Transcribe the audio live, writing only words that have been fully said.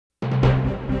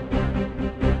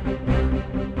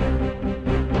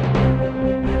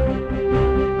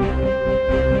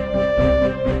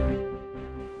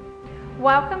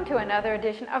Welcome to another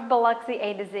edition of Biloxi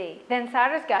A to Z, the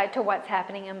insider's guide to what's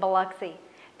happening in Biloxi.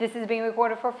 This is being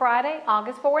recorded for Friday,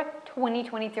 August 4th,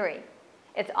 2023.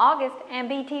 It's August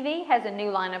and BTV has a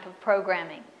new lineup of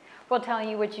programming. We'll tell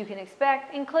you what you can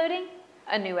expect, including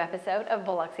a new episode of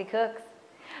Biloxi Cooks.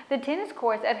 The tennis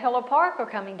courts at Hiller Park are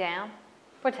coming down.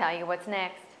 We'll tell you what's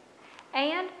next.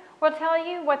 And we'll tell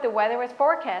you what the weather is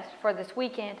forecast for this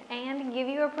weekend and give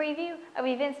you a preview of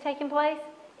events taking place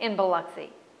in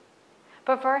Biloxi.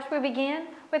 But first we begin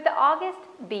with the August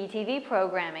BTV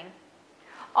programming.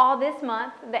 All this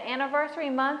month, the anniversary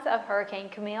months of Hurricane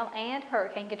Camille and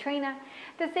Hurricane Katrina,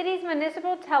 the city's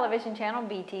municipal television channel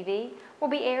BTV will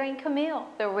be airing Camille,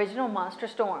 the original monster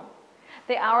storm.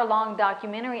 The hour-long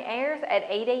documentary airs at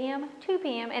 8 a.m., 2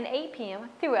 p.m., and 8 p.m.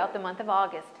 throughout the month of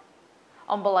August.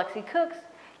 On Biloxi Cooks,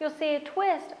 you'll see a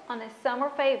twist on a summer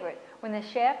favorite when the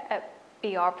chef at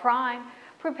BR Prime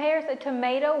prepares a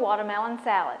tomato watermelon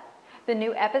salad. The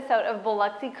new episode of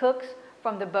Biloxi Cooks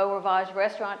from the Beau Rivage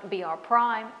restaurant BR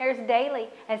Prime airs daily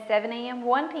at 7 a.m.,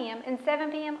 1 p.m., and 7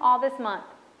 p.m. all this month.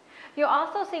 You'll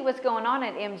also see what's going on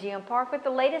at MGM Park with the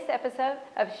latest episode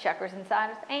of Shuckers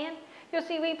Insiders, and you'll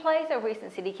see replays of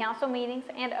recent city council meetings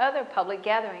and other public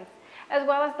gatherings, as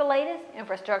well as the latest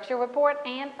infrastructure report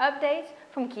and updates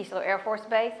from Keesler Air Force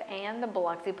Base and the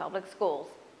Biloxi Public Schools.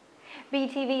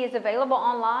 BTV is available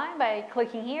online by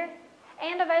clicking here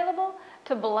and available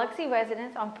to Biloxi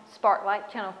residents on Sparklight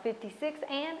Channel 56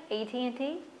 and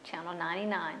AT&T Channel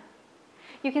 99.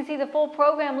 You can see the full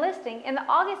program listing in the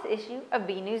August issue of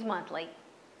B News Monthly.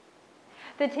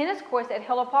 The tennis courts at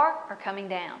Hiller Park are coming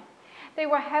down. They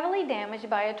were heavily damaged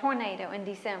by a tornado in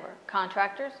December.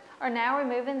 Contractors are now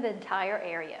removing the entire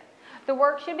area. The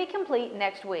work should be complete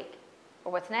next week.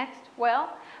 Or what's next?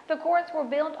 Well, the courts were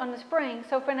built on the spring,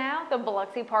 so for now, the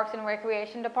Biloxi Parks and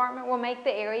Recreation Department will make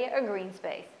the area a green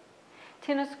space.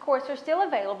 Tennis courts are still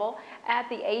available at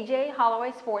the A.J.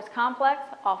 Holloway Sports Complex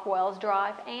off Wells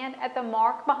Drive and at the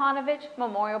Mark Bahanovich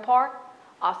Memorial Park,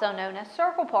 also known as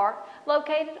Circle Park,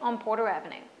 located on Porter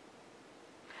Avenue.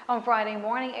 On Friday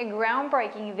morning, a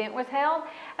groundbreaking event was held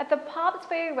at the Pops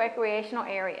Ferry recreational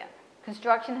area.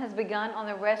 Construction has begun on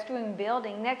the restroom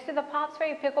building next to the Pops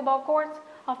Ferry pickleball courts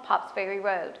off Pops Ferry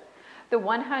Road. The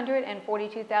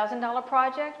 $142,000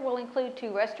 project will include 2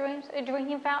 restrooms, a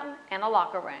drinking fountain, and a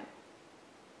locker room.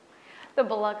 The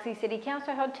Biloxi City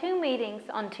Council held 2 meetings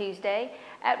on Tuesday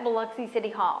at Biloxi City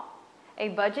Hall. A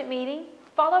budget meeting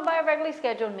followed by a regularly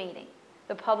scheduled meeting.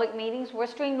 The public meetings were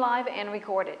streamed live and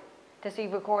recorded. To see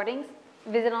recordings,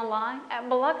 visit online at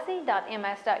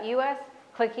biloxi.ms.us.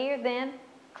 Click here, then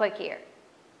click here.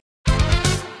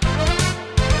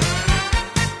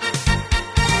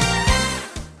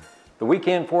 The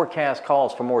weekend forecast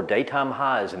calls for more daytime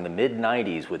highs in the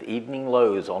mid-90s with evening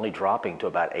lows only dropping to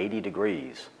about 80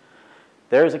 degrees.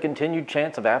 There is a continued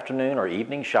chance of afternoon or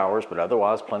evening showers, but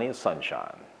otherwise plenty of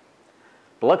sunshine.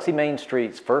 Biloxi Main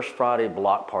Street's First Friday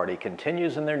Block Party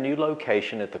continues in their new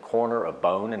location at the corner of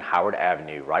Bone and Howard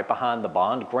Avenue, right behind the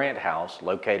Bond Grant House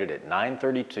located at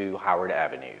 932 Howard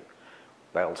Avenue.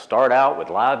 They'll start out with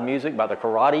live music by the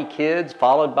Karate Kids,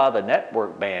 followed by the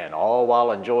Network Band, all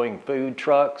while enjoying food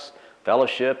trucks,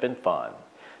 fellowship, and fun.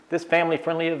 This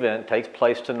family-friendly event takes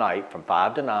place tonight from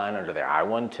 5 to 9 under the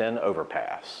I-110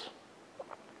 overpass.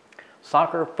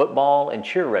 Soccer, football, and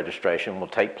cheer registration will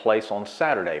take place on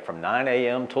Saturday from 9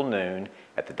 a.m. till noon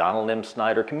at the Donald M.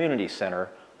 Snyder Community Center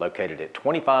located at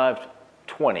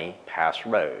 2520 Pass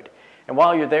Road. And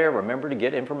while you're there, remember to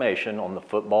get information on the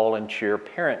football and cheer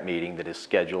parent meeting that is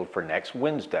scheduled for next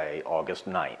Wednesday, August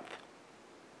 9th.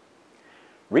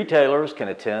 Retailers can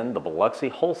attend the Biloxi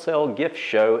Wholesale Gift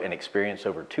Show and experience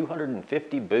over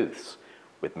 250 booths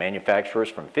with manufacturers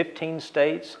from 15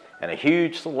 states and a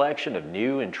huge selection of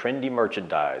new and trendy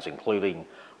merchandise, including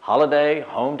holiday,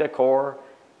 home decor,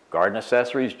 garden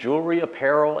accessories, jewelry,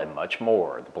 apparel, and much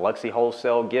more. The Biloxi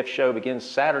Wholesale Gift Show begins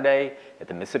Saturday at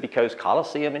the Mississippi Coast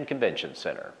Coliseum and Convention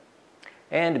Center.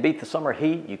 And to beat the summer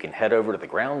heat, you can head over to the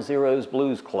Ground Zero's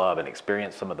Blues Club and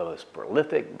experience some of the most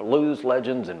prolific blues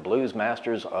legends and blues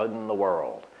masters in the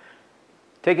world.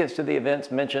 Tickets to the events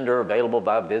mentioned are available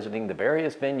by visiting the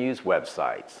various venues'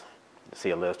 websites. To see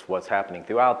a list of what's happening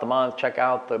throughout the month, check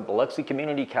out the Biloxi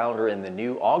Community Calendar in the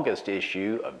new August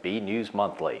issue of B News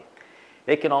Monthly.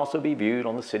 It can also be viewed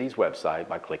on the city's website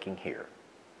by clicking here.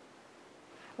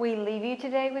 We leave you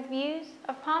today with views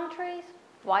of palm trees,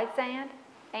 white sand,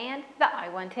 and the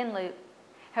I-110 loop.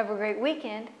 Have a great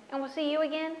weekend, and we'll see you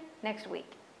again next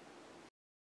week.